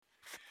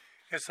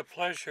It's a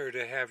pleasure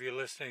to have you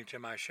listening to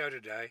my show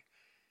today.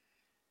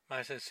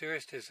 My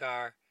sincerest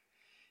desire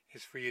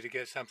is for you to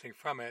get something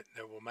from it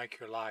that will make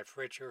your life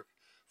richer,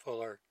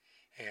 fuller,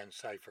 and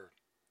safer.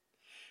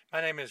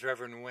 My name is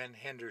Reverend Wynn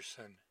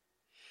Henderson.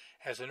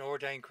 As an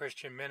ordained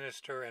Christian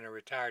minister and a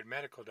retired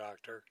medical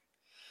doctor,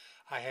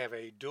 I have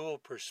a dual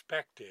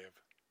perspective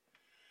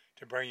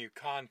to bring you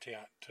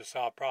content to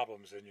solve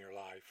problems in your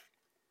life.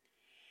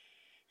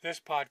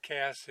 This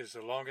podcast is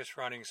the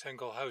longest-running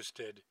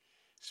single-hosted,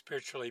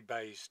 spiritually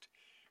based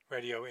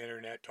radio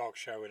internet talk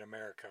show in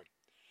America.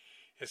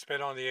 It's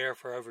been on the air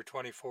for over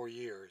 24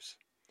 years.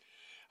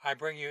 I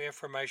bring you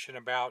information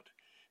about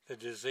the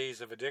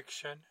disease of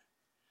addiction,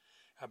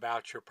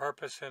 about your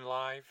purpose in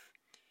life,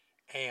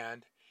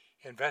 and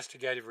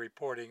investigative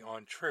reporting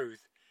on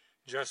truth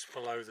just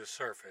below the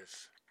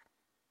surface.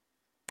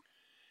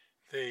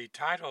 The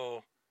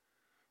title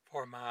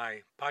for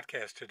my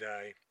podcast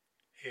today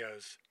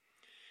is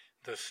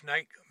The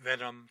Snake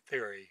Venom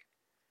Theory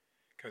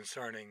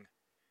Concerning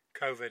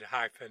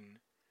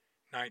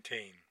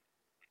COVID-19.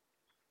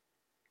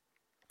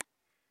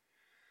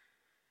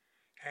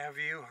 Have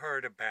you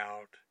heard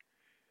about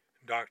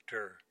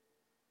Dr.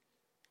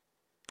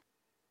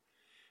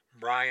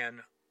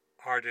 Bryan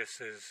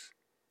Ardis's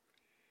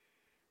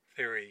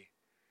theory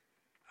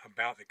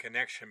about the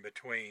connection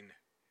between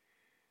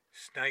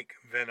snake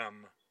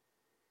venom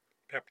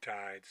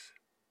peptides,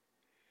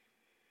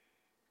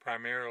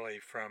 primarily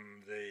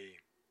from the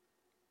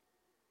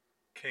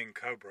king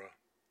cobra,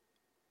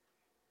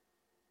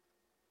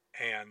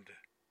 and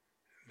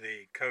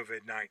the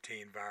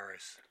COVID-19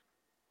 virus?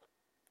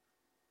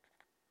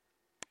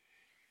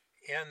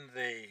 In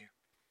the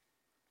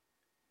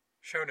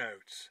show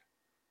notes,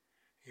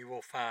 you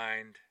will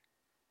find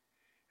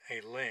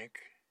a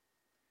link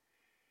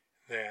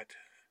that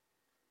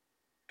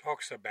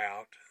talks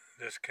about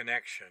this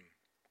connection.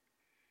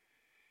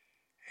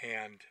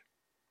 And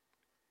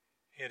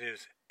it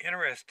is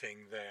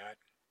interesting that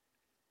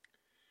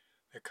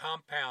the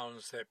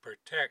compounds that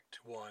protect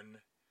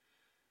one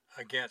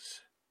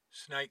against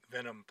snake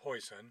venom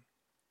poison,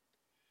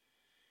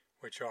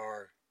 which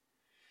are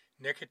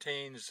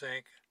nicotine,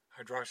 zinc,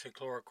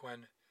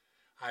 hydroxychloroquine,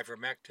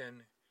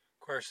 ivermectin,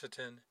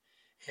 quercetin,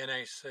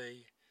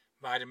 NAC,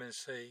 vitamin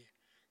C,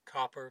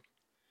 copper,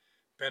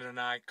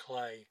 bentonite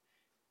clay,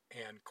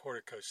 and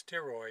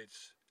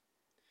corticosteroids,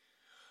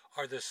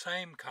 are the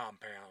same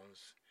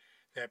compounds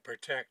that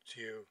protect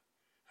you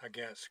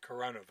against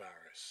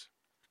coronavirus.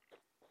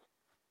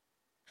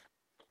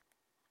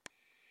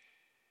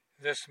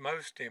 This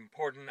most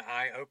important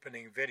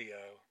eye-opening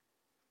video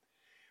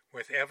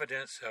with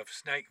evidence of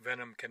snake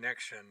venom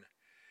connection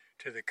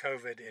to the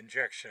COVID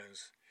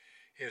injections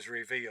is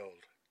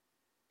revealed.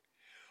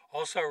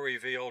 Also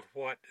revealed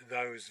what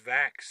those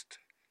vaxxed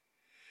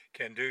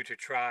can do to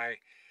try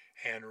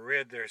and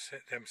rid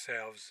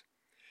themselves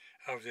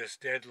of this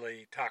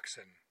deadly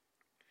toxin.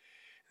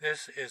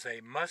 This is a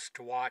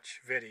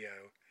must-watch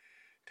video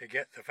to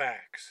get the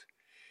facts,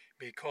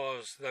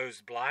 because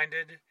those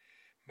blinded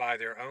by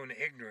their own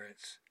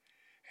ignorance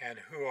and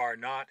who are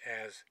not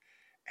as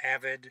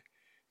avid,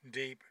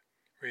 deep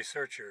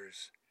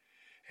researchers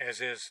as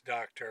is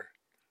Dr.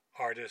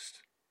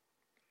 Ardis.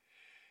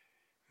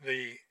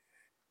 The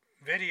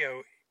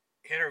video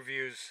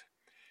interviews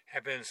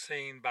have been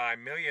seen by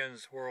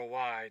millions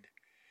worldwide,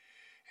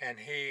 and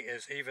he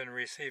is even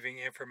receiving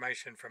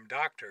information from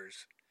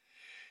doctors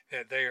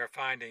that they are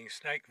finding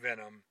snake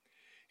venom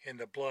in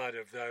the blood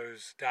of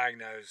those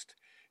diagnosed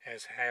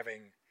as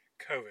having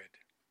COVID.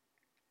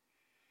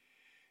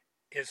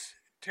 It's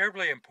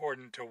terribly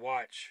important to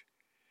watch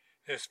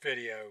this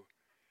video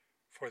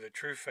for the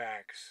true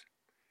facts,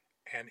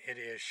 and it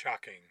is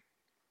shocking.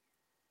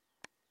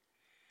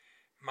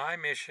 My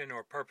mission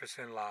or purpose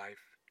in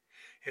life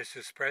is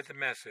to spread the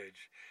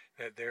message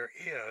that there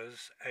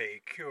is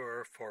a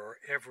cure for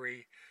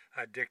every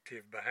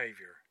addictive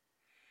behavior.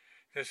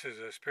 This is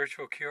a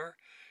spiritual cure,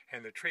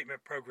 and the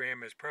treatment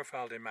program is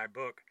profiled in my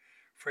book,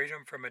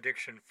 Freedom from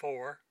Addiction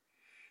 4,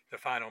 The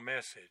Final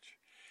Message.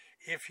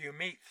 If you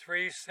meet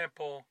 3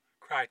 simple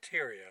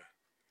criteria,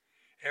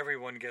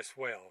 everyone gets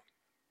well.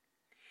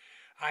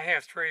 I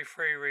have 3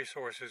 free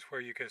resources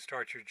where you can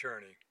start your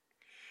journey.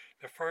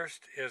 The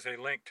first is a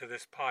link to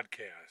this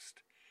podcast.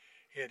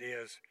 It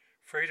is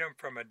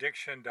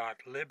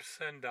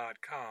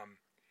freedomfromaddiction.libsyn.com,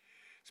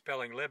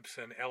 spelling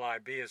Libsyn,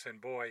 L-I-B as in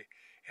boy,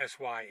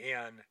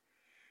 S-Y-N,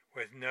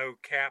 with no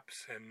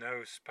caps and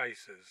no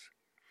spaces.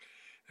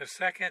 The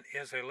second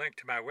is a link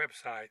to my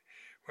website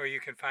where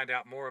you can find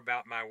out more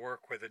about my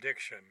work with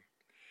addiction.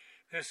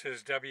 This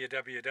is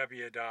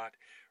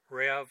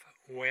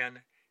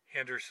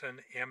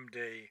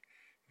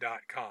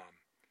www.revwynhendersonmd.com.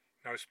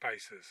 No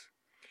spaces.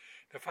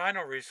 The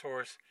final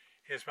resource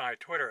is my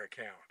Twitter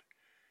account.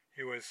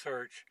 You would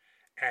search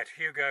at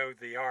Hugo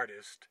the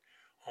Artist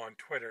on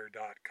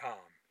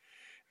Twitter.com.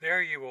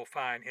 There you will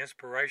find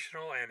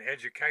inspirational and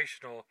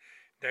educational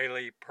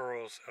daily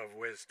pearls of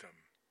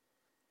wisdom.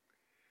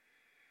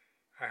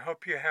 I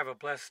hope you have a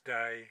blessed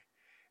day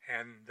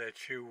and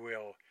that you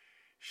will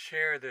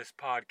share this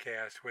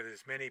podcast with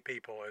as many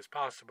people as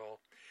possible,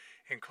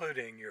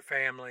 including your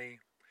family,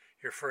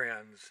 your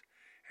friends,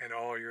 and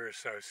all your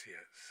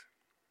associates.